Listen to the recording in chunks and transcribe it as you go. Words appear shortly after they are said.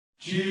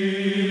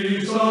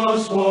Jesus,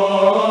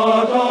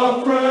 what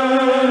a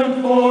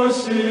friend for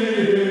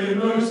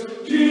sinners,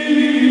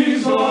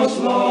 Jesus,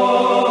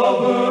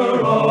 lover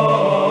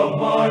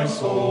of my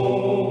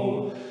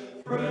soul.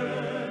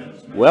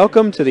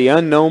 Welcome to the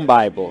Unknown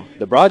Bible,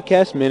 the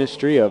broadcast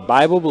ministry of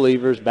Bible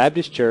Believers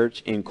Baptist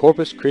Church in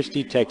Corpus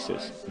Christi,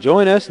 Texas.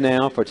 Join us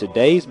now for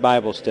today's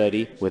Bible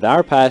study with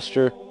our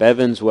pastor,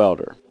 Bevans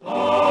Welder.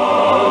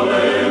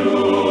 Hallelujah,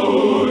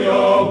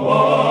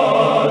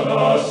 what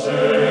a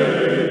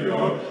Savior.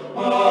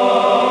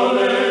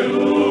 Hallelujah,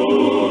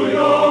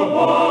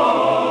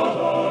 what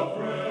a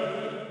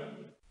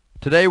friend.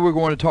 Today we're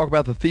going to talk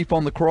about the thief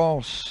on the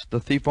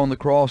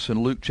cross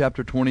in Luke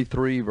chapter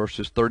 23,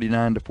 verses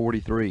 39 to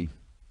 43.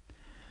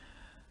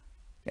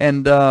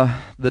 And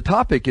the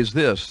topic is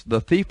this: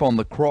 the thief on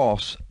the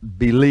cross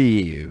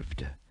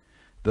believed.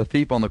 The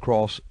thief on the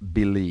cross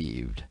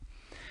believed.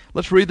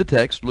 Let's read the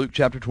text, Luke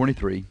chapter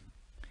 23.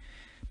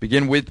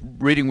 Begin with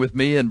reading with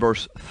me in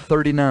verse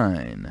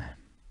 39.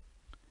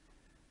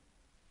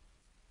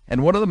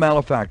 And one of the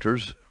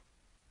malefactors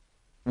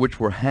which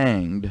were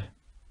hanged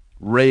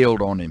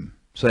railed on him,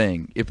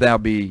 saying, If thou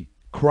be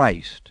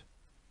Christ,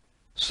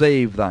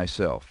 save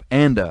thyself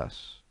and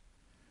us.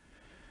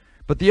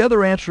 But the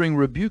other answering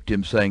rebuked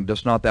him, saying,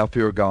 Dost not thou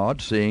fear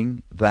God,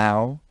 seeing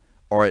thou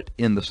art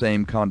in the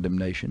same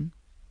condemnation?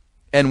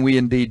 And we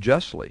indeed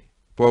justly,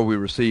 for we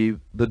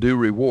receive the due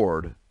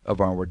reward of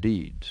our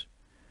deeds.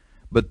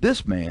 But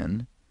this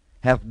man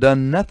hath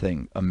done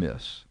nothing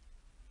amiss.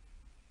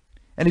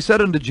 And he said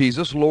unto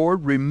Jesus,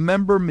 Lord,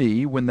 remember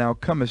me when thou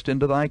comest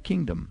into thy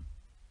kingdom.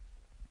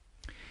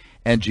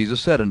 And Jesus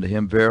said unto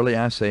him, Verily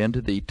I say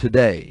unto thee,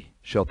 today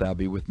shalt thou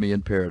be with me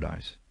in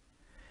paradise.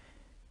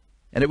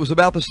 And it was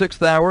about the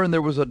 6th hour, and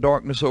there was a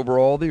darkness over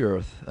all the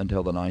earth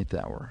until the 9th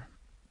hour.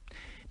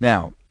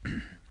 Now,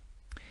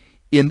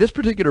 in this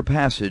particular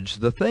passage,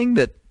 the thing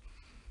that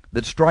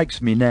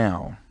strikes me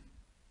now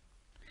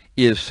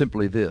is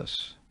simply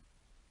this.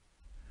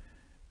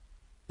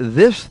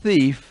 This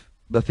thief,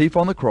 the thief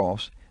on the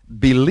cross,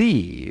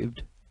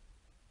 believed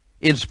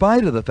in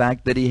spite of the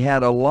fact that he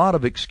had a lot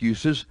of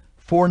excuses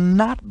for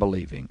not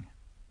believing.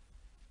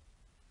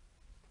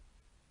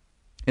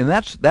 And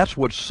that's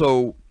what's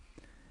so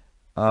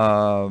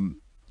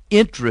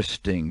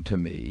interesting to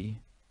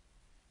me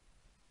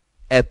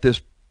at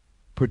this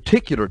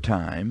particular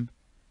time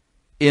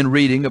in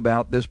reading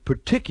about this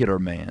particular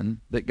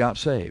man that got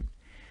saved.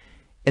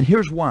 And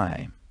here's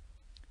why.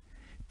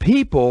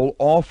 People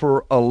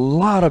offer a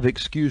lot of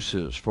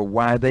excuses for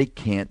why they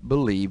can't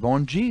believe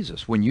on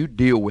Jesus. When you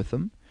deal with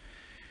them,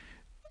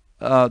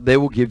 they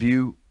will give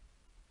you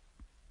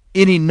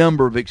any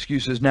number of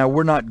excuses. Now,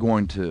 we're not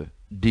going to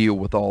deal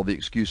with all the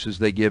excuses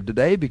they give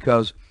today,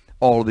 because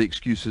all of the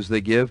excuses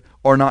they give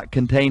are not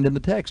contained in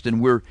the text,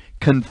 and we're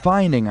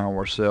confining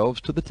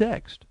ourselves to the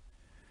text.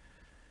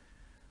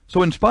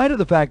 So in spite of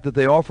the fact that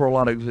they offer a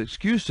lot of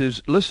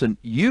excuses, listen,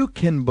 you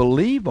can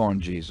believe on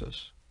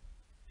Jesus.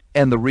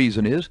 And the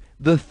reason is,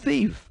 the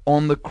thief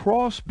on the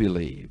cross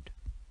believed.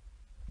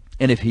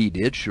 And if he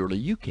did, surely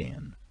you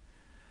can.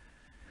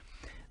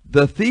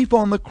 The thief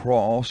on the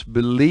cross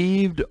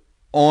believed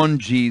on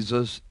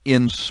Jesus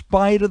in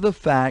spite of the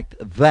fact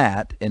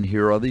that, and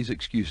here are these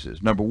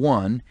excuses. Number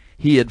one,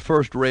 he had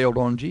first railed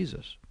on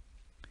Jesus.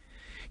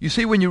 You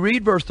see, when you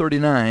read verse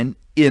 39,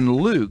 in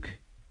Luke,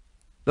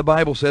 the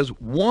Bible says,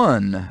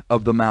 one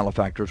of the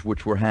malefactors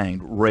which were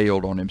hanged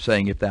railed on him,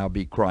 saying, If thou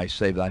be Christ,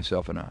 save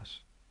thyself and us.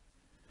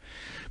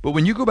 But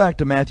when you go back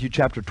to Matthew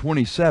chapter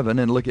 27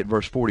 and look at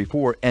verse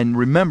 44, and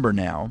remember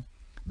now,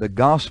 the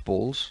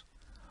Gospels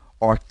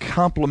are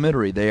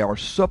complementary, they are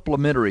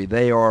supplementary,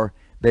 they are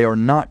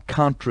not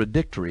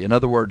contradictory. In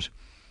other words,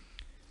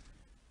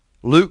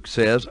 Luke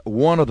says,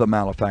 one of the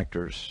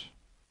malefactors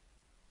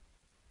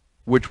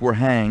which were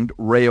hanged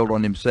railed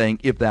on him, saying,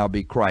 If thou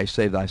be Christ,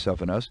 save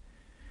thyself and us.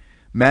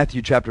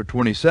 Matthew chapter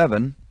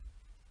 27,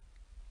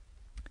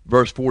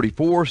 verse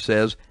 44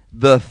 says,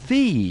 The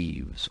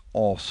thieves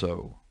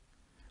also,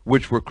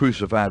 which were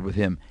crucified with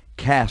him,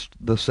 cast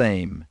the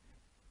same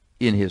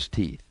in his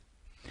teeth.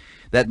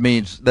 That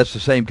means, that's the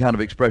same kind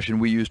of expression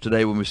we use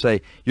today when we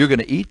say, you're going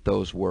to eat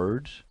those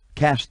words,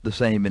 cast the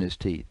same in his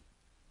teeth.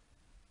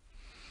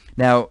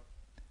 Now,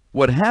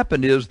 what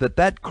happened is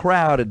that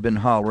crowd had been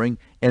hollering,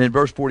 and in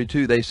verse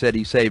 42 they said,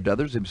 He saved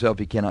others, himself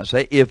he cannot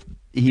say. If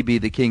he be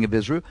the King of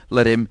Israel,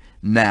 let him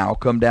now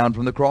come down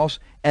from the cross,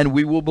 and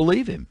we will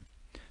believe him.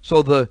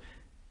 So the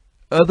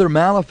other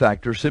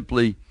malefactor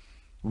simply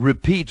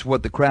repeats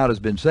what the crowd has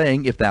been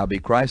saying, If thou be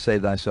Christ,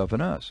 save thyself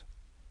and us.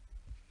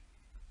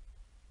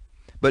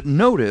 But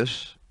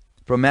notice,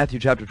 from Matthew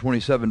chapter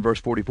 27,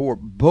 verse 44,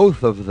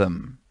 both of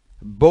them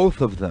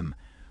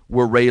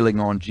were railing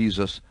on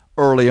Jesus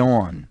early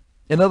on.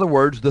 In other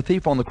words, the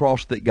thief on the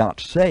cross that got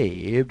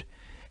saved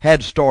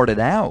had started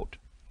out,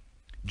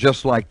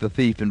 just like the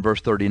thief in verse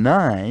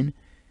 39,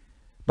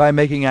 by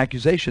making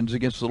accusations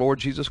against the Lord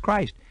Jesus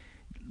Christ.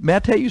 May I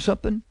tell you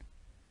something?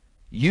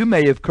 You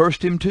may have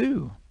cursed him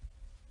too.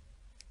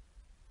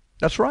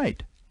 That's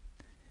right.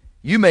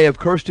 You may have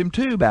cursed him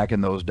too back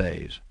in those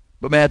days.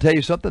 But may I tell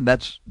you something?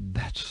 That's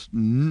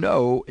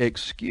no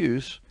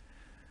excuse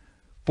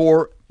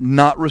for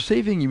not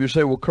receiving him. You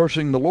say, well,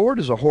 cursing the Lord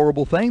is a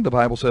horrible thing. The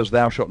Bible says,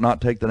 thou shalt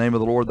not take the name of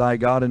the Lord thy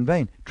God in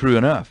vain. True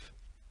enough.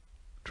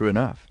 True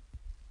enough.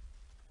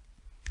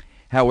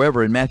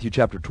 However, in Matthew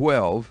chapter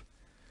 12,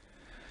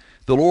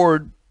 the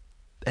Lord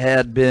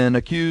had been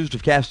accused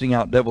of casting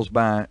out devils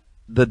by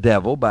the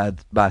devil,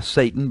 by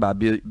Satan, by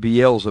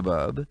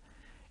Beelzebub.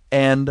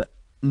 And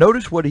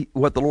notice what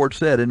the Lord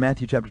said in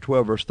Matthew chapter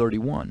 12, verse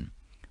 31.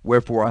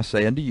 Wherefore I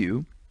say unto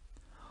you,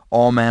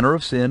 all manner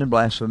of sin and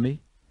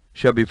blasphemy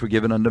shall be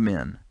forgiven unto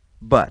men,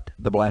 but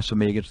the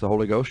blasphemy against the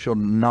Holy Ghost shall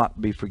not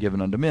be forgiven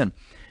unto men.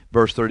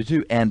 Verse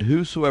 32, and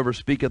whosoever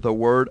speaketh a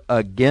word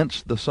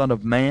against the Son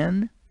of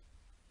Man,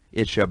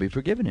 it shall be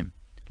forgiven him.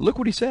 Look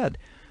what he said.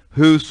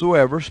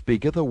 Whosoever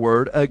speaketh a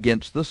word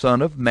against the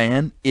Son of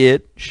Man,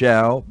 it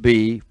shall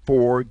be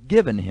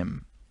forgiven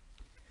him.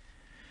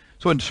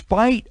 So in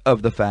spite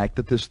of the fact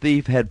that this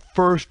thief had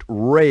first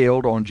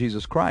railed on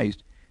Jesus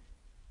Christ,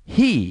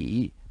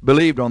 he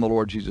believed on the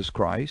Lord Jesus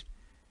Christ,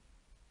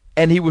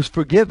 and he was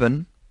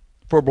forgiven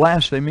for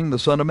blaspheming the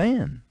Son of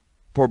Man,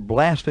 for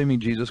blaspheming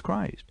Jesus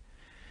Christ.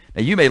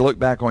 Now, you may look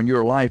back on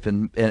your life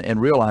and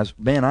realize,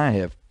 man, I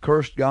have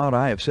cursed God.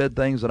 I have said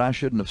things that I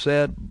shouldn't have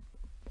said,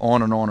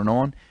 on and on and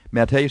on.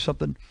 May I tell you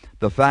something?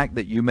 The fact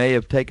that you may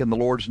have taken the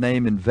Lord's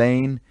name in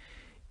vain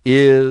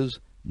is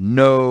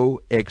no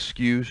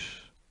excuse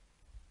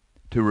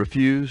to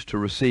refuse to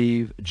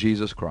receive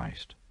Jesus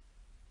Christ.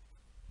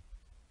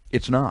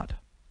 It's not.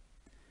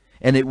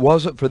 And it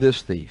wasn't for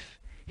this thief.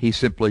 He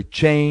simply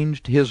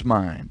changed his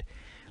mind.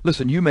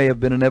 Listen, you may have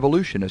been an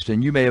evolutionist,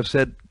 and you may have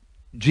said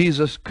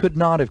Jesus could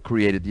not have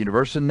created the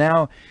universe, and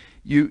now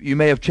you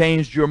may have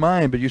changed your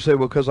mind, but you say,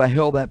 well, because I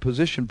held that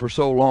position for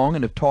so long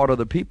and have taught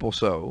other people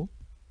so,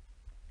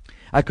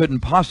 I couldn't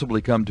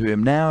possibly come to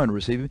him now and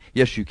receive him.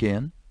 Yes, you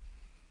can.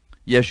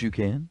 Yes, you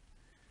can.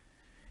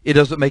 It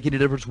doesn't make any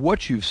difference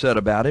what you've said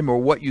about him or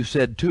what you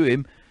said to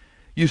him.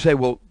 You say,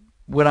 well,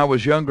 when I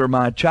was younger,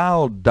 my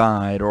child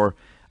died, or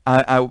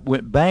I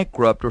went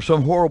bankrupt, or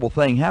some horrible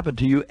thing happened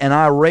to you, and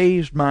I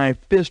raised my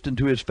fist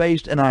into his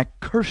face and I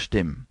cursed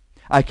him.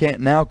 I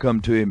can't now come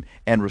to him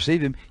and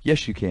receive him.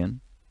 Yes, you can.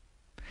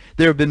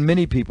 There have been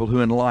many people who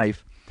in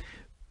life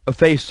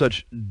face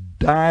such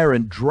dire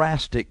and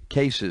drastic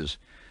cases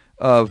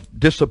of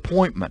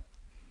disappointment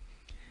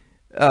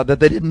that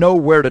they didn't know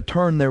where to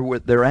turn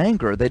with their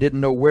anger. They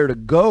didn't know where to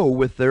go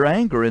with their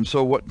anger. And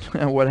so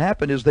what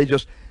happened is they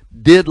just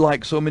did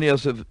like so many of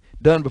us have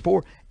done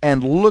before,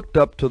 and looked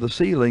up to the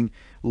ceiling,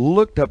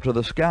 looked up to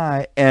the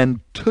sky, and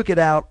took it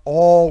out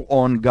all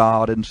on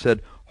God and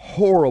said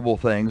horrible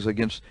things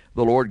against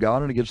the Lord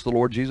God and against the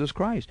Lord Jesus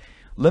Christ.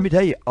 Let me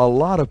tell you, a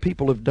lot of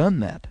people have done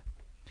that.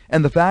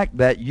 And the fact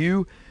that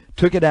you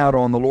took it out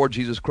on the Lord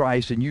Jesus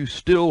Christ and you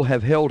still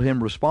have held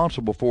him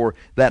responsible for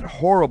that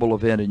horrible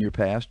event in your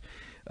past,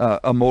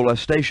 a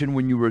molestation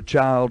when you were a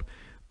child,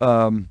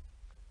 a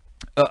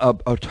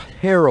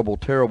terrible,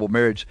 terrible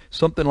marriage,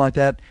 something like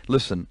that.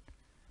 Listen,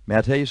 may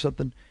I tell you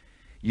something?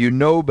 You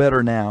know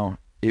better now.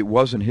 It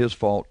wasn't his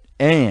fault,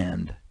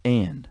 and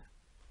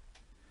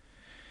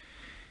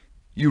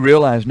you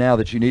realize now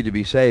that you need to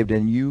be saved,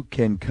 and you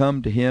can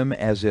come to him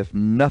as if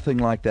nothing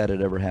like that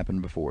had ever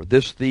happened before.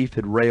 This thief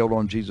had railed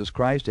on Jesus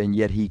Christ, and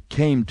yet he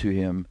came to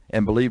him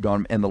and believed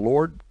on him, and the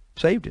Lord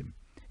saved him.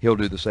 He'll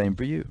do the same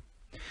for you.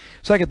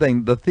 Second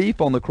thing, the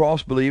thief on the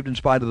cross believed in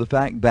spite of the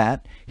fact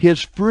that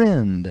his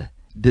friend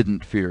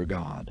didn't fear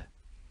God.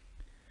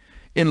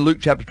 In Luke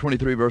chapter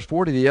 23, verse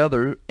 40, the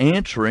other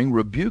answering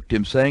rebuked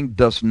him, saying,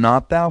 dost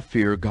not thou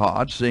fear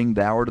God, seeing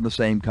thou art in the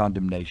same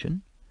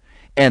condemnation?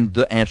 And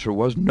the answer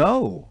was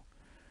no.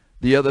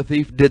 The other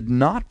thief did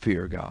not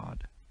fear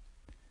God.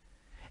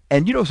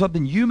 And you know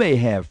something? You may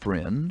have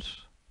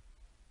friends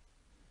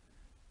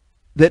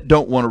that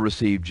don't want to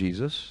receive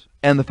Jesus,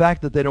 and the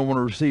fact that they don't want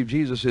to receive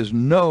Jesus is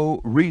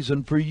no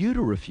reason for you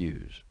to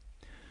refuse.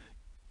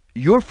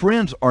 Your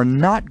friends are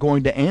not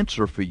going to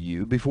answer for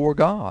you before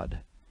God.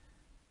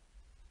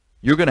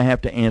 You're going to have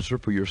to answer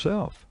for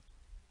yourself.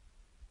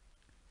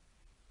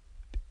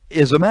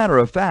 As a matter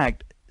of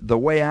fact, the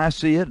way I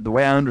see it, the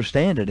way I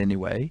understand it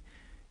anyway,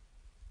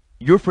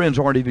 your friends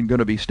aren't even going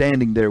to be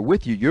standing there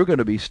with you. You're going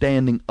to be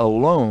standing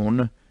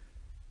alone,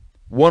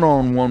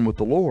 one-on-one with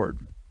the Lord.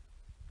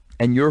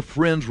 And your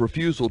friend's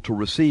refusal to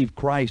receive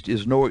Christ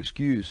is no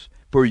excuse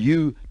for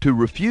you to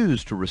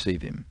refuse to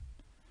receive him.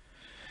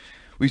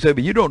 We say,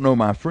 but you don't know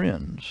my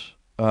friends.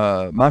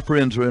 My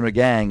friends are in a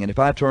gang, and if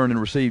I turn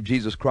and receive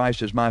Jesus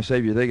Christ as my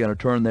Savior, they're going to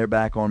turn their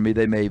back on me.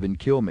 They may even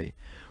kill me.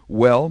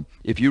 Well,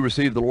 if you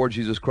receive the Lord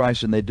Jesus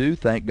Christ, and they do,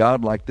 thank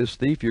God, like this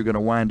thief, you're going to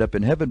wind up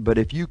in heaven. But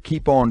if you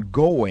keep on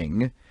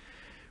going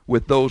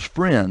with those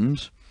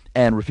friends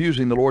and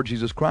refusing the Lord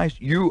Jesus Christ,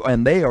 you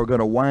and they are going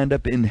to wind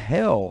up in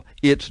hell.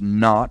 It's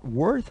not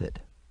worth it.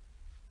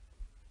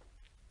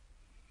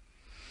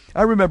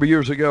 I remember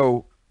years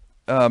ago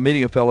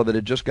meeting a fellow that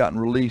had just gotten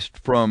released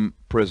from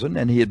prison,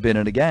 and he had been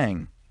in a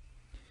gang.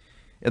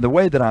 And the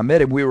way that I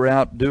met him, we were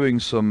out doing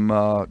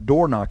some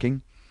door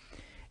knocking,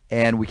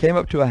 And we came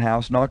up to a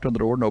house, knocked on the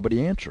door,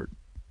 nobody answered.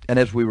 And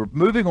as we were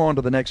moving on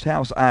to the next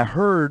house, I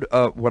heard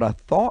what I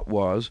thought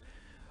was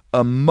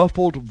a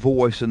muffled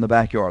voice in the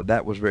backyard.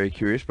 That was very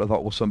curious, but I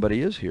thought, well,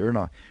 somebody is here. And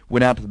I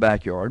went out to the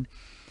backyard.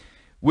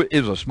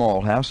 It was a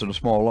small house and a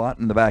small lot.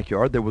 In the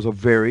backyard, there was a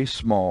very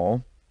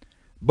small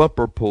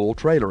bumper pull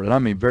trailer, and I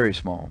mean very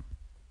small.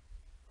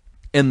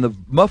 And the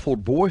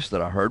muffled voice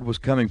that I heard was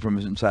coming from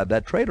inside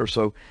that trailer,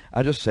 so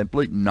I just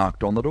simply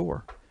knocked on the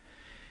door.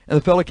 And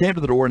the fellow came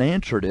to the door and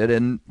answered it,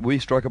 and we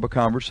struck up a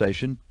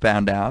conversation,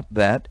 found out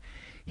that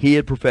he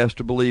had professed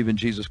to believe in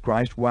Jesus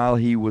Christ while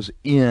he was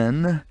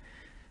in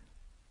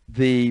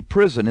the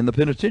prison, in the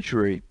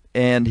penitentiary,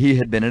 and he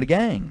had been in a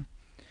gang.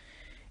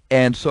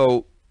 And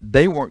so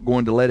they weren't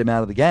going to let him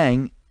out of the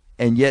gang,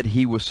 and yet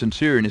he was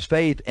sincere in his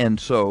faith, and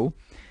so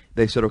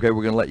they said, okay,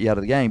 we're going to let you out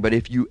of the gang, but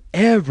if you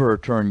ever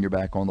turn your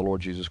back on the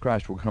Lord Jesus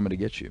Christ, we're coming to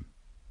get you.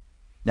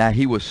 Now,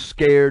 he was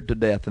scared to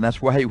death, and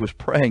that's why he was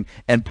praying,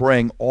 and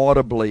praying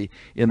audibly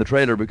in the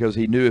trailer, because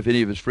he knew if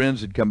any of his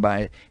friends had come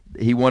by,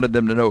 he wanted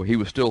them to know he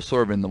was still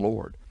serving the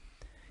Lord.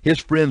 His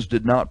friends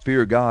did not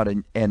fear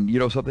God, and you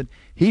know something?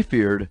 He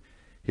feared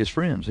his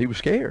friends. He was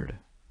scared.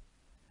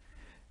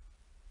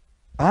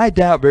 I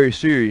doubt very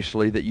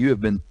seriously that you have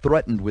been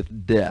threatened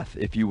with death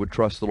if you would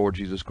trust the Lord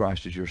Jesus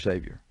Christ as your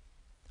Savior,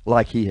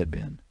 like he had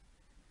been.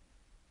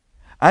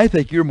 I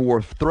think you're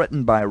more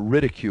threatened by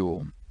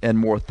ridicule, and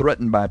more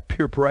threatened by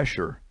peer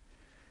pressure,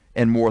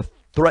 and more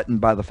threatened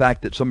by the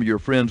fact that some of your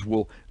friends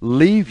will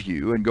leave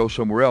you and go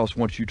somewhere else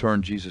once you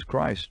turn Jesus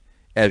Christ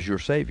as your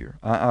Savior.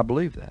 I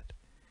believe that.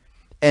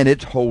 And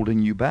it's holding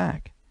you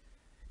back.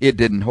 It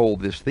didn't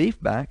hold this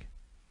thief back,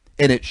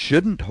 and it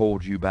shouldn't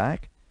hold you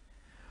back.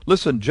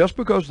 Listen, just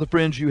because the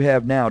friends you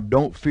have now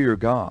don't fear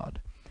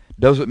God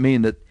doesn't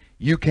mean that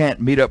you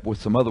can't meet up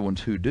with some other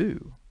ones who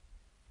do.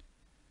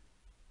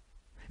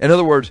 In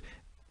other words,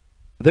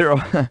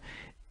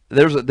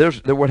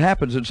 what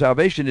happens in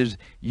salvation is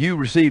you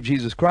receive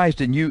Jesus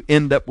Christ and you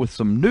end up with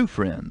some new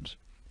friends.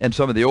 And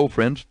some of the old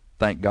friends,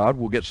 thank God,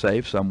 will get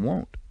saved, some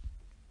won't.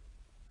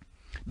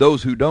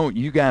 Those who don't,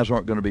 you guys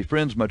aren't going to be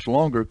friends much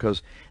longer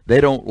because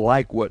they don't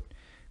like what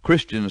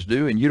Christians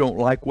do and you don't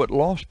like what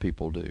lost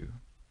people do.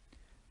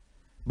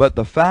 But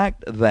the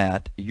fact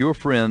that your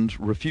friends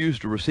refuse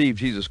to receive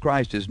Jesus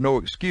Christ is no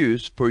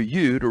excuse for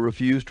you to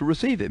refuse to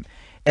receive him.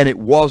 And it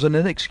wasn't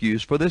an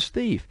excuse for this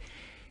thief.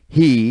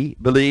 He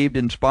believed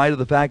in spite of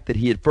the fact that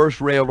he had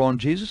first railed on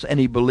Jesus, and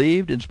he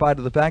believed in spite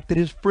of the fact that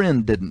his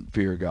friend didn't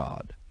fear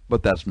God.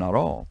 But that's not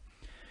all.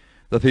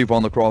 The thief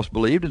on the cross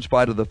believed in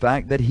spite of the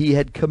fact that he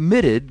had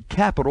committed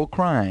capital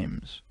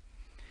crimes.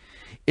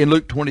 In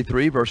Luke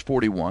 23, verse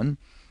 41,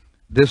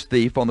 this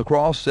thief on the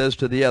cross says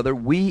to the other,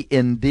 "We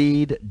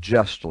indeed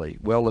justly."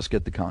 Well, let's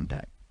get the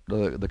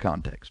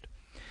context.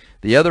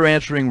 The other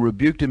answering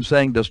rebuked him,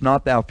 saying, "Dost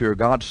not thou fear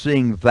God,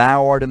 seeing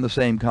thou art in the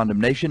same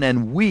condemnation?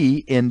 And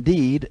we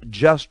indeed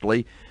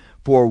justly,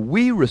 for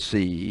we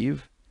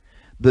receive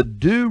the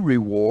due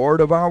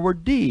reward of our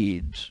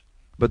deeds.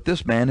 But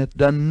this man hath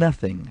done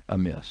nothing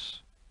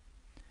amiss."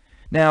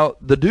 Now,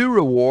 the due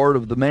reward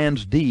of the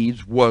man's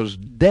deeds was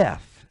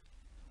death.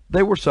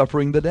 They were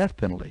suffering the death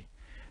penalty.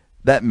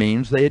 That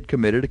means they had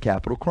committed a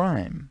capital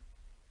crime.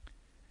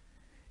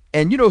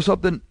 And you know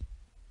something?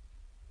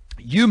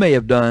 You may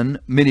have done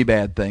many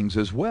bad things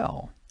as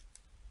well.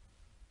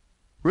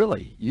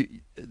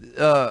 Really.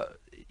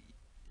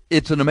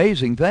 It's an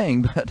amazing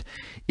thing, but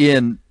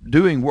in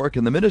doing work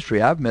in the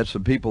ministry, I've met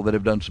some people that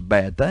have done some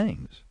bad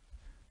things.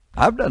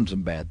 I've done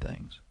some bad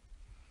things.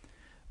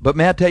 But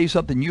may I tell you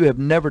something? You have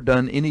never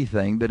done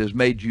anything that has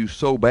made you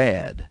so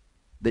bad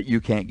that you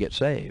can't get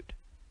saved.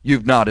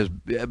 You've not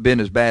been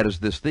as bad as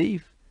this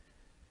thief,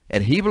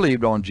 and he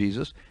believed on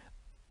Jesus.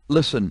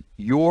 Listen,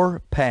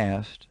 your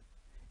past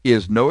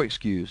is no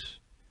excuse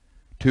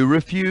to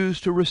refuse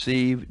to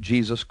receive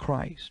Jesus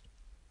Christ.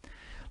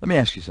 Let me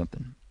ask you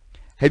something.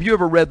 Have you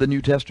ever read the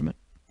New Testament?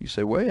 You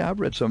say, well, yeah,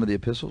 I've read some of the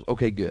epistles.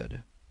 Okay,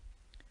 good.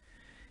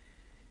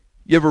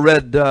 You ever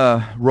read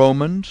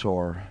Romans,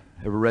 or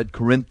ever read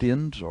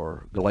Corinthians,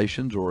 or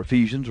Galatians, or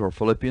Ephesians, or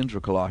Philippians,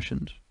 or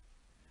Colossians?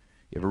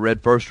 You ever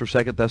read 1st or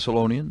 2nd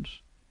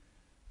Thessalonians,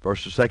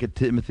 1st or 2nd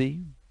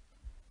Timothy,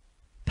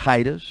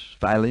 Titus,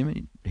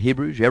 Philemon,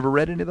 Hebrews? You ever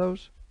read any of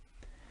those?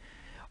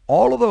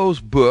 All of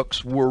those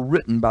books were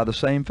written by the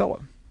same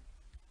fellow.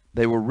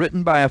 They were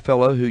written by a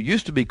fellow who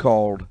used to be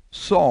called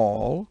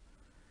Saul,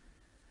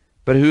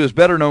 but who is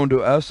better known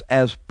to us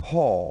as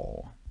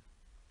Paul.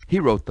 He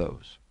wrote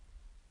those.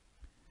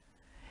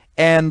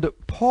 And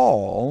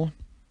Paul,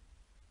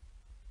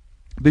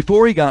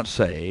 before he got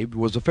saved,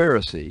 was a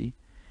Pharisee,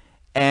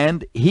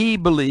 and he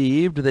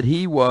believed that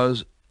he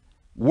was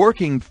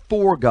working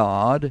for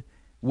God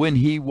when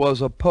he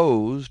was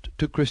opposed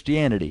to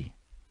Christianity.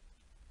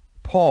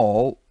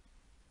 Paul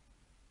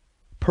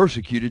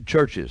persecuted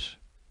churches,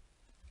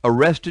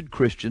 arrested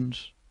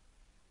Christians,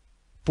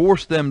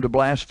 forced them to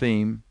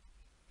blaspheme,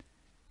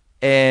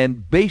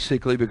 and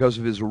basically because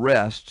of his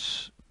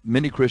arrests,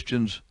 many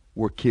Christians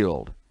were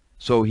killed.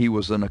 So he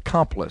was an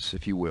accomplice,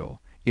 if you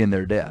will, in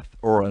their death,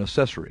 or an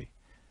accessory.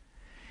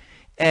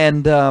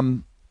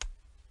 And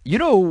you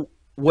know,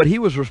 what he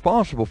was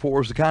responsible for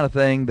was the kind of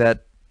thing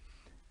that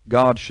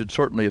God should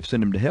certainly have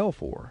sent him to hell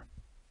for.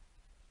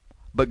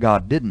 But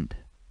God didn't.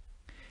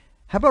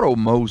 How about old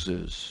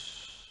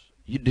Moses?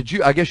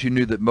 I guess you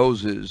knew that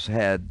Moses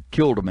had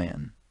killed a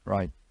man,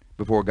 right?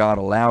 Before God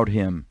allowed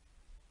him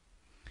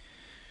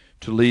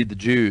to lead the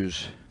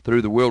Jews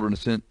through the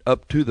wilderness and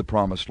up to the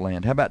promised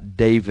land. How about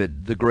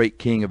David, the great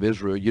king of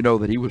Israel? You know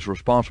that he was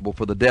responsible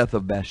for the death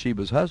of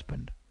Bathsheba's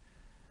husband.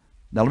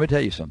 Now let me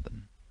tell you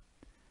something.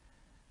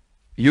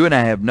 You and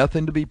I have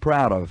nothing to be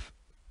proud of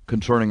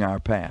concerning our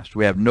past.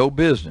 We have no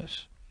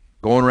business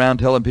going around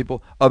telling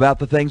people about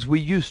the things we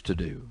used to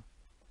do,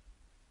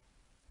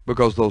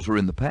 because those are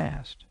in the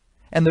past.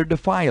 And they're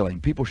defiling.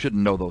 People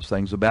shouldn't know those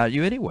things about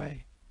you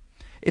anyway.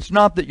 It's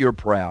not that you're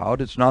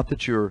proud. It's not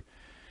that you're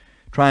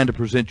trying to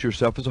present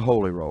yourself as a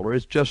holy roller.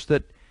 It's just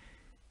that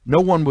no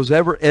one was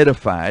ever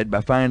edified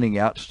by finding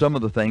out some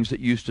of the things that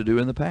you used to do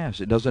in the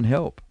past. It doesn't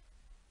help.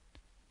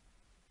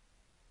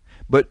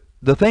 But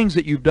the things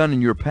that you've done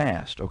in your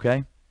past,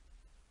 okay,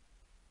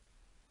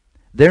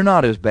 they're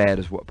not as bad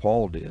as what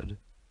Paul did.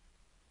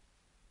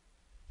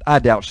 I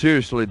doubt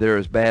seriously they're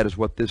as bad as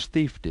what this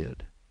thief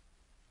did.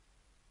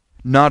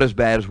 Not as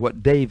bad as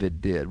what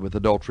David did with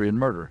adultery and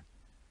murder.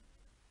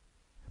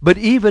 But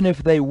even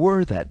if they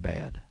were that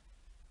bad,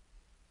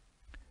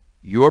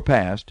 your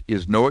past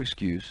is no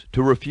excuse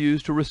to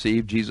refuse to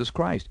receive Jesus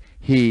Christ.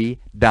 He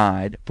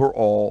died for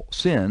all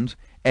sins,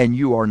 and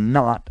you are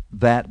not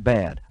that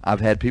bad.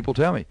 I've had people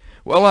tell me,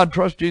 well, I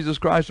trust Jesus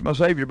Christ as my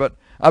Savior, but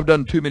I've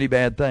done too many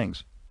bad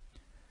things.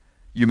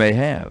 You may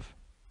have,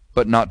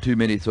 but not too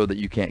many so that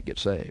you can't get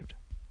saved.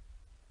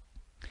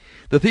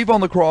 The thief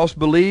on the cross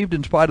believed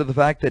in spite of the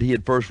fact that he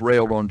had first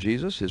railed on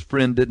Jesus. His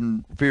friend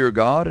didn't fear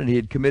God, and he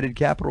had committed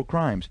capital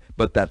crimes.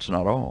 But that's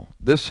not all.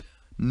 This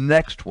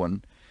next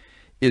one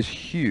is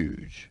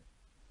huge.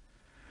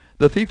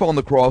 The thief on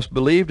the cross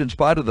believed in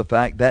spite of the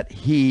fact that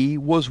he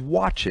was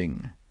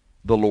watching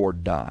the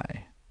Lord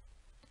die.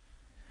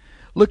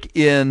 Look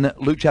in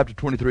Luke chapter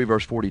 23,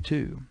 verse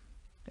 42.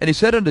 And he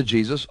said unto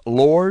Jesus,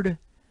 Lord,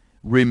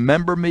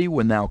 remember me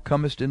when thou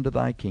comest into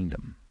thy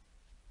kingdom.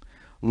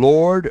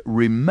 Lord,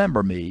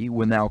 remember me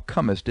when thou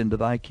comest into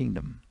thy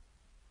kingdom.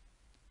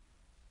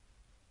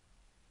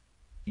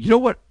 You know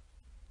what?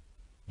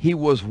 He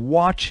was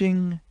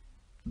watching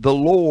the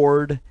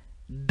Lord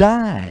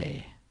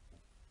die.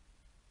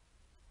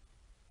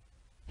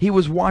 He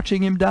was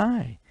watching him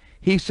die.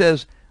 He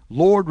says,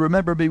 Lord,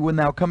 remember me when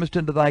thou comest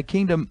into thy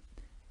kingdom.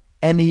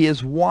 And he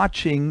is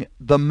watching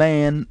the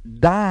man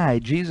die.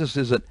 Jesus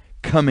isn't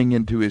coming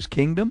into his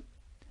kingdom,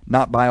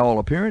 not by all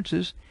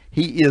appearances.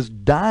 He is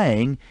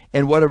dying,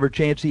 and whatever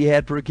chance he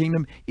had for a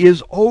kingdom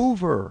is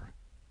over.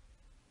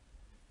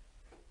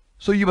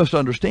 So you must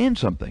understand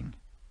something.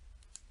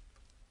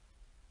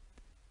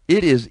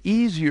 It is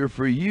easier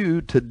for you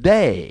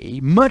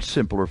today, much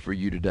simpler for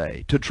you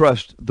today, to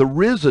trust the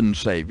risen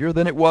Savior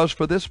than it was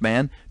for this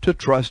man to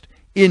trust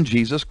in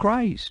Jesus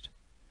Christ.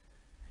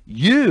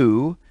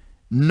 You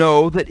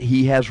know that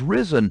he has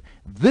risen.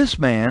 This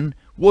man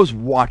was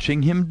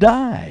watching him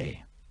die.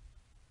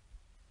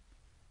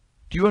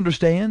 Do you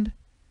understand?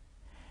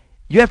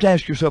 You have to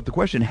ask yourself the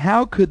question,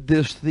 how could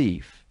this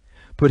thief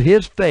put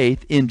his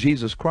faith in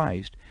Jesus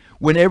Christ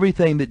when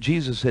everything that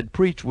Jesus had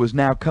preached was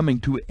now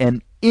coming to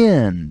an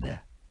end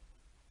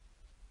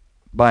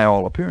by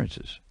all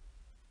appearances?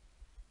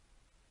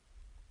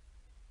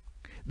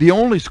 The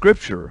only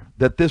scripture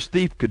that this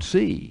thief could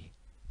see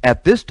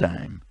at this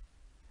time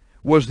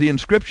was the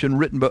inscription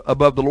written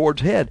above the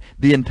Lord's head.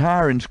 The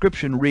entire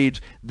inscription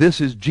reads,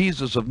 This is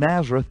Jesus of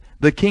Nazareth,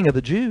 the King of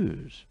the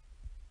Jews.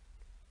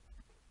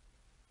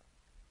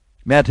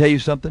 May I tell you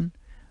something?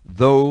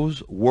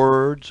 Those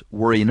words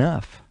were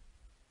enough.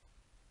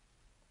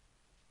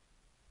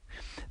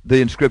 The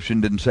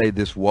inscription didn't say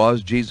this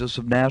was Jesus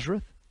of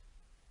Nazareth,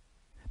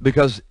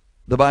 because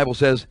the Bible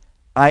says,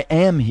 I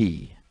am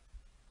he.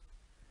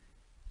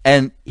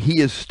 And he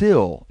is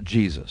still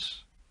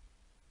Jesus.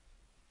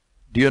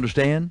 Do you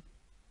understand?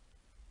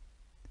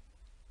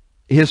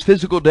 His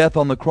physical death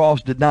on the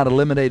cross did not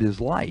eliminate his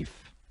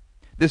life.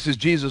 This is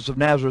Jesus of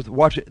Nazareth,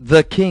 watch it,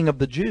 the King of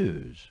the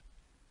Jews.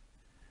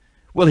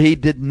 Well, he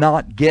did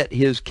not get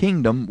his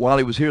kingdom while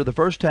he was here the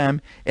first time,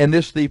 and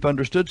this thief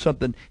understood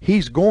something.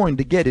 He's going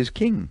to get his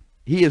king.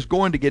 He is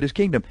going to get his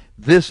kingdom.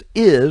 This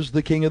is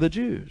the King of the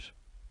Jews.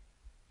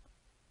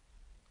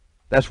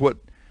 That's what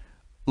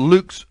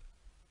Luke's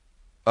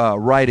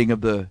writing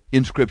of the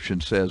inscription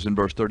says in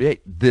verse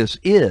 38. This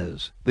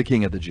is the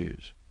King of the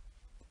Jews.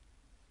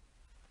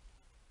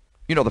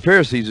 You know, the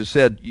Pharisees have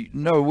said,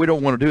 no, we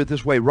don't want to do it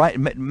this way.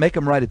 Make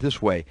them write it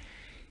this way.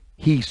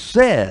 He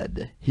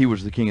said he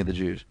was the King of the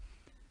Jews.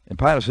 And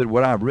Pilate said,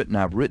 what I've written,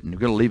 I've written. You're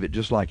going to leave it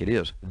just like it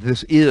is.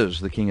 This is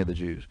the King of the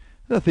Jews.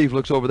 The thief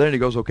looks over there and he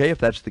goes, okay, if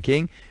that's the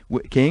king,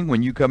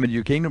 when you come into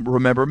your kingdom,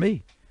 remember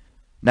me.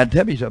 Now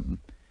tell me something.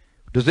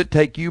 Does it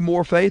take you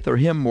more faith or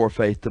him more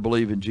faith to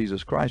believe in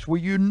Jesus Christ?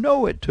 Well, you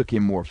know it took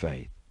him more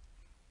faith.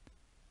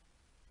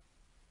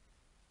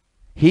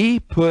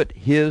 He put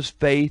his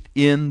faith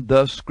in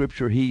the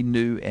Scripture he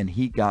knew, and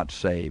he got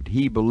saved.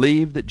 He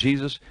believed that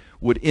Jesus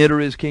would enter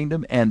his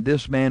kingdom, and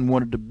this man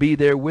wanted to be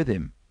there with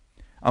him.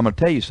 I'm going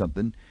to tell you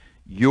something.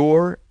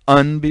 Your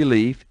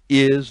unbelief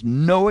is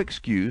no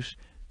excuse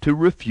to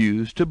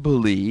refuse to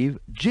believe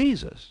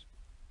Jesus.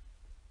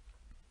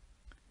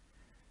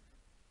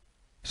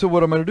 So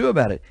what am I going to do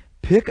about it?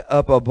 Pick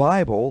up a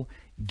Bible,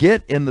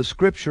 get in the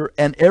Scripture,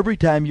 and every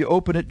time you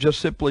open it, just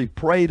simply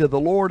pray to the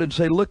Lord and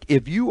say, look,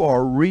 if you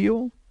are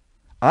real,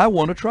 I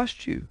want to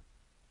trust you.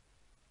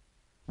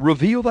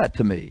 Reveal that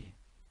to me.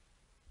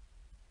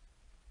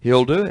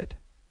 He'll do it.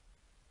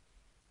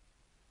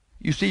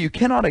 You see, you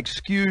cannot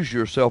excuse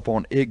yourself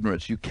on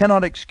ignorance. You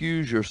cannot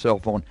excuse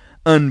yourself on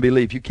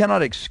unbelief. You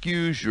cannot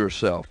excuse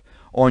yourself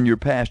on your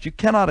past. You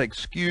cannot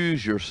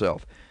excuse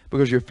yourself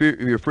because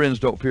your friends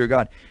don't fear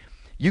God.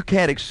 You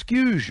can't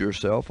excuse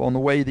yourself on the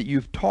way that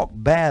you've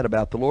talked bad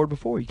about the Lord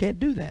before. You can't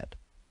do that.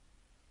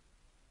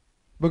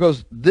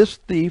 Because this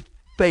thief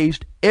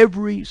faced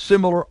every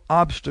similar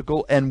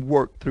obstacle and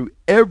worked through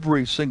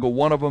every single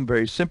one of them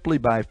very simply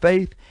by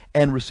faith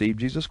and received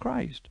Jesus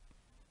Christ.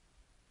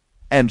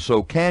 And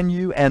so can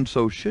you, and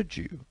so should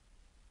you.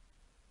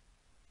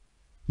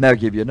 Now I'll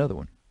give you another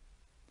one.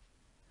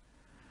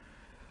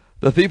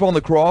 The thief on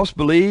the cross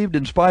believed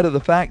in spite of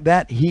the fact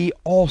that he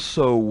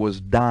also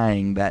was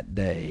dying that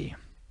day.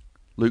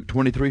 Luke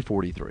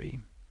 23:43.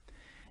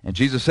 And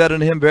Jesus said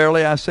unto him,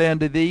 Verily I say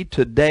unto thee,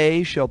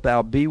 today shalt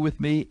thou be with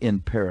me in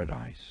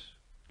paradise.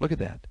 Look at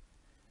that.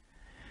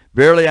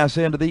 Verily I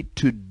say unto thee,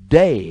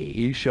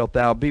 today shalt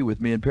thou be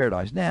with me in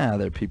paradise. Now,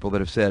 there are people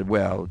that have said,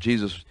 well,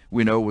 Jesus,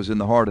 we know, was in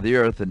the heart of the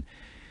earth, and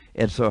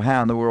so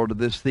how in the world did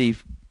this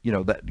thief,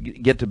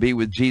 get to be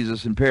with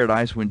Jesus in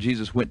paradise when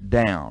Jesus went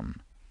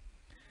down?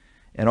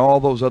 And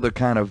all those other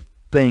kind of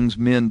things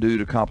men do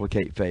to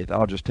complicate faith.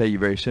 I'll just tell you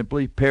very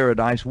simply,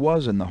 paradise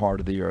was in the heart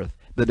of the earth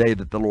the day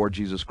that the Lord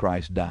Jesus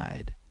Christ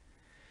died.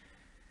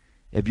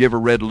 Have you ever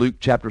read Luke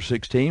chapter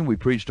 16? We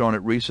preached on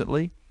it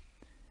recently.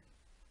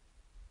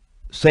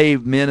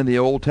 Saved men in the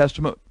Old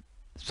Testament,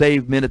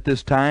 saved men at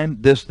this time,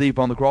 this thief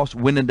on the cross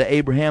went into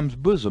Abraham's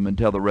bosom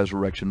until the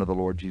resurrection of the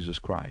Lord Jesus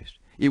Christ.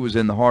 It was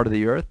in the heart of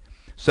the earth,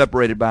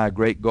 separated by a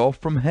great gulf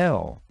from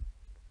hell.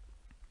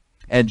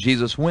 And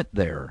Jesus went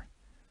there,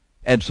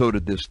 and so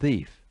did this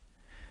thief.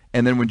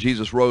 And then when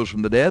Jesus rose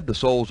from the dead, the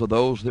souls of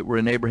those that were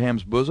in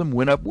Abraham's bosom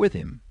went up with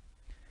him.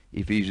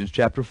 Ephesians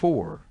chapter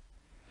 4.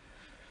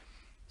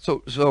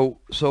 So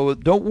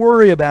don't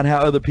worry about how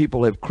other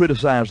people have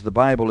criticized the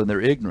Bible in their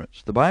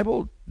ignorance. The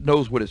Bible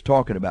knows what it's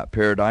talking about.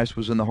 Paradise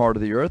was in the heart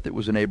of the earth. It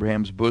was in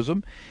Abraham's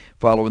bosom.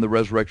 Following the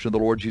resurrection of the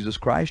Lord Jesus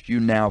Christ, you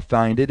now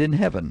find it in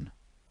heaven.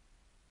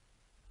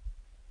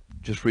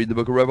 Just read the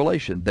book of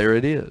Revelation. There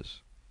it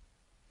is.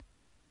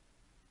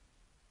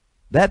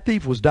 That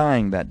thief was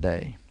dying that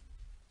day.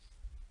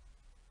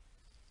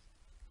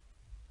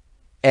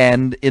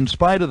 And in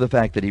spite of the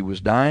fact that he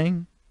was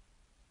dying,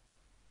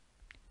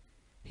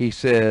 he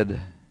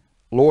said,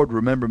 Lord,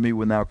 remember me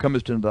when thou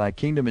comest into thy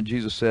kingdom. And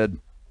Jesus said,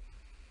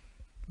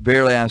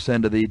 Verily I say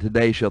unto thee,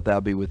 today shalt thou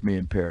be with me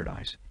in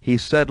paradise. He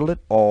settled it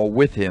all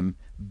with him,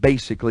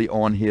 basically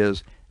on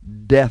his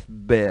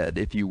deathbed,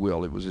 if you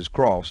will. It was his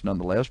cross,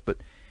 nonetheless, but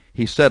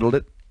he settled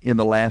it in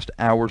the last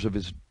hours of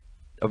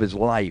his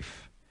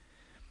life.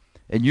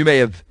 And you may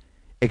have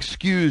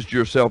excused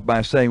yourself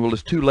by saying, well,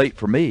 it's too late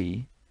for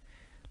me.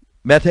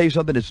 May I tell you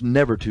something? It's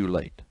never too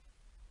late.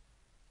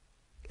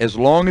 As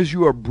long as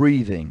you are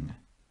breathing,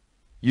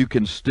 you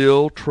can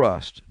still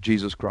trust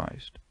Jesus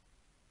Christ.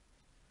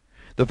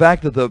 The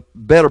fact that the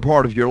better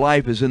part of your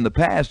life is in the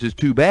past is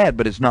too bad,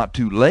 but it's not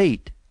too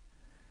late.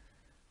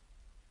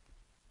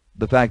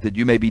 The fact that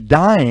you may be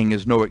dying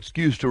is no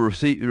excuse to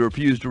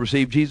refuse to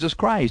receive Jesus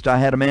Christ. I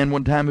had a man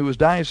one time who was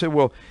dying. He said,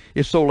 well,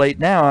 it's so late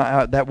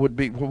now, that would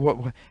be,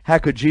 how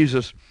could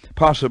Jesus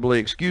possibly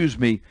excuse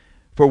me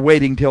for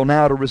waiting till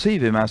now to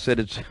receive him? I said,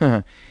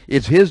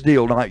 it's his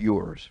deal, not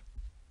yours.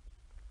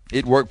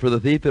 It worked for the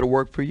thief, it'll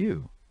work for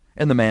you.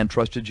 And the man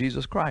trusted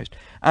Jesus Christ.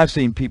 I've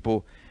seen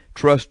people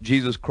trust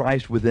Jesus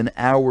Christ within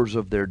hours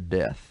of their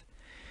death.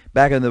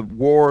 Back in the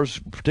wars,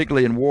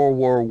 particularly in World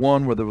War I,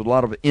 where there was a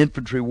lot of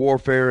infantry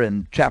warfare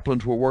and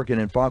chaplains were working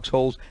in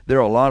foxholes, there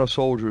are a lot of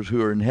soldiers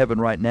who are in heaven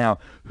right now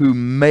who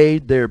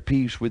made their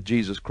peace with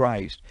Jesus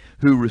Christ,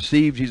 who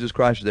received Jesus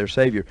Christ as their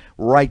Savior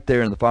right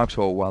there in the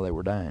foxhole while they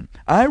were dying.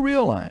 I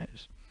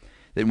realize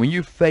that when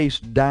you face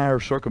dire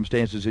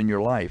circumstances in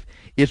your life,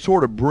 it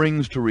sort of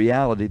brings to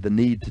reality the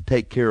need to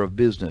take care of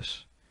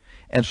business.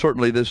 And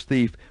certainly this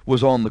thief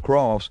was on the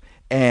cross,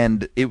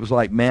 and it was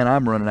like, man,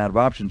 I'm running out of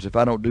options. If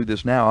I don't do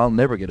this now, I'll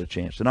never get a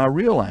chance. And I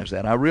realize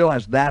that. I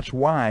realize that's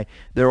why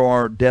there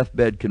are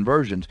deathbed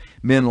conversions.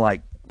 Men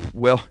like,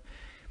 well,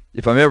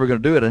 if I'm ever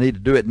going to do it, I need to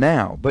do it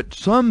now. But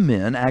some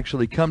men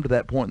actually come to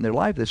that point in their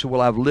life. They say,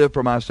 well, I've lived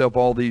for myself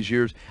all these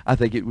years. I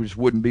think it just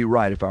wouldn't be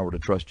right if I were to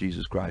trust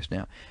Jesus Christ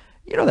now.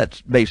 You know,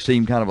 that may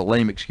seem kind of a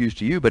lame excuse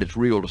to you, but it's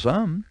real to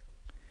some.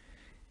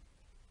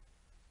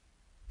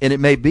 And it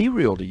may be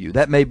real to you.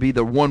 That may be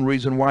the one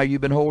reason why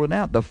you've been holding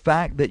out. The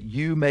fact that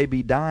you may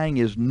be dying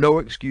is no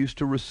excuse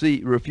to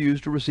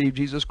refuse to receive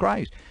Jesus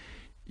Christ.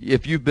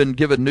 If you've been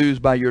given news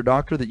by your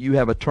doctor that you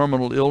have a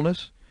terminal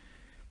illness,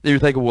 then you're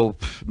thinking, well,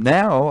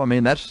 now, I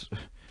mean, that's,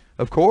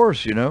 of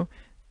course, you know,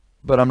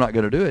 but I'm not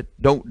going to do it.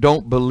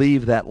 Don't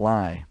believe that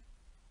lie.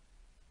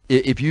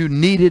 If you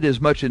needed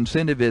as much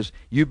incentive as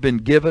you've been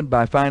given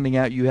by finding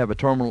out you have a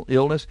terminal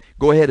illness,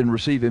 go ahead and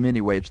receive him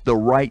anyway. It's the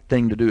right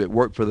thing to do. It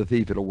worked for the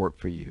thief. It'll work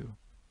for you.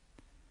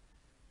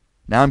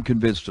 Now I'm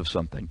convinced of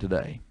something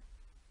today.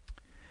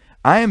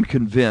 I am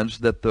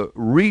convinced that the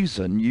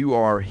reason you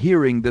are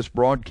hearing this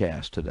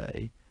broadcast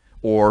today,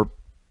 or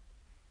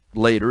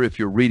later if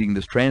you're reading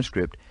this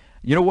transcript,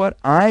 you know what?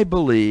 I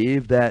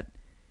believe that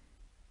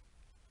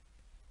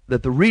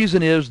the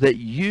reason is that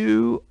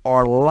you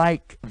are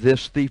like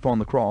this thief on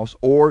the cross,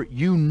 or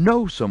you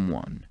know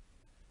someone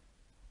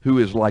who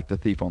is like the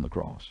thief on the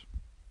cross.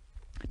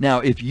 Now,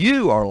 if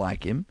you are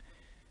like him,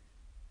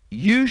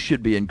 you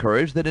should be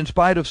encouraged that in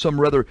spite of some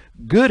rather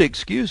good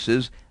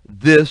excuses,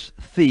 this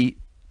thief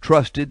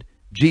trusted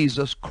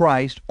Jesus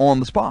Christ on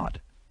the spot.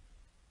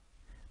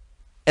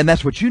 And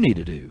that's what you need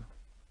to do.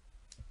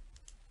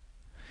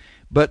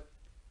 But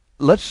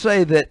let's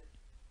say that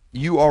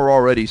you are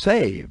already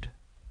saved.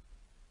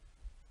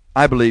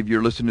 I believe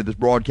you're listening to this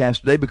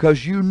broadcast today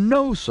because you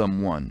know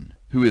someone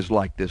who is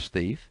like this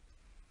thief.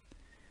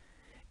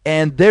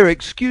 And their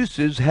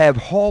excuses have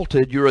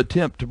halted your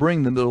attempt to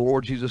bring them to the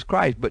Lord Jesus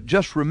Christ. But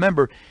just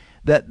remember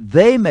that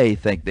they may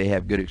think they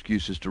have good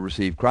excuses to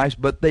receive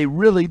Christ, but they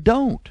really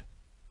don't.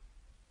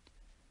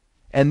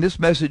 And this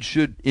message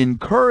should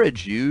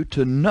encourage you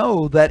to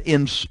know that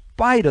in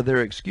spite of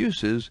their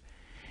excuses,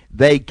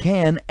 they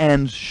can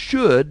and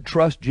should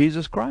trust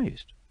Jesus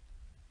Christ.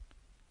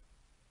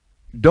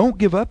 Don't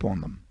give up on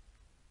them.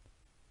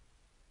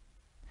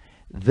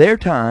 Their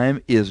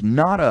time is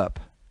not up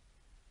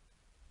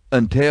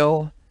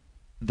until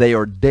they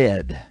are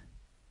dead.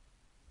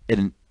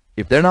 And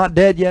if they're not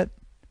dead yet,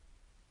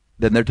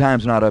 then their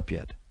time's not up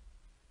yet.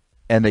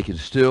 And they can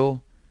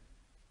still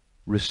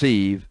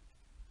receive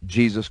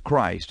Jesus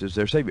Christ as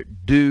their Savior.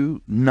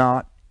 Do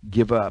not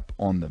give up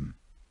on them.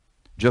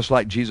 Just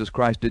like Jesus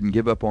Christ didn't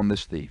give up on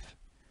this thief.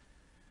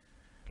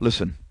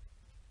 Listen.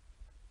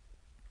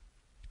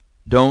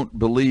 Don't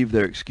believe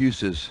their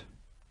excuses.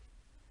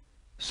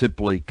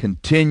 Simply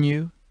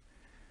continue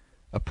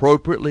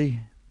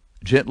appropriately,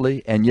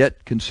 gently, and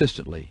yet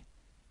consistently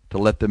to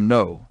let them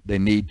know they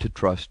need to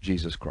trust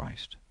Jesus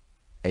Christ.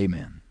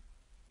 Amen.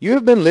 You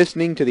have been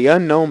listening to The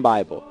Unknown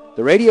Bible,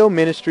 the radio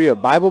ministry of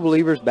Bible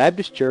Believers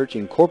Baptist Church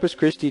in Corpus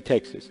Christi,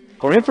 Texas.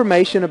 For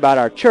information about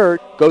our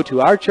church, go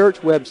to our church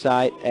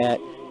website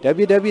at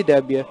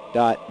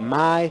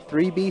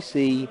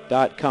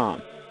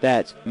www.my3bc.com.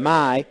 That's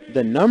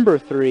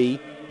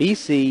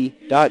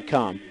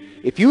my3bc.com.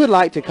 If you would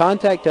like to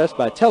contact us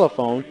by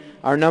telephone,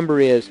 our number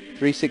is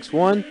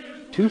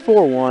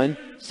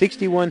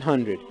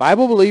 361-241-6100.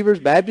 Bible Believers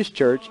Baptist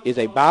Church is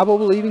a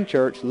Bible-believing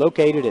church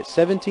located at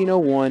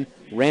 1701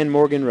 Rand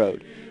Morgan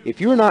Road.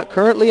 If you are not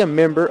currently a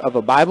member of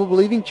a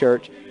Bible-believing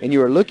church and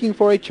you are looking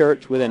for a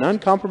church with an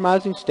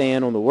uncompromising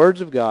stand on the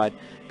words of God,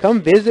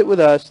 come visit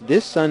with us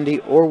this Sunday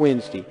or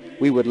Wednesday.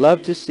 We would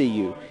love to see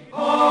you.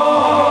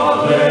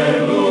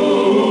 Hallelujah.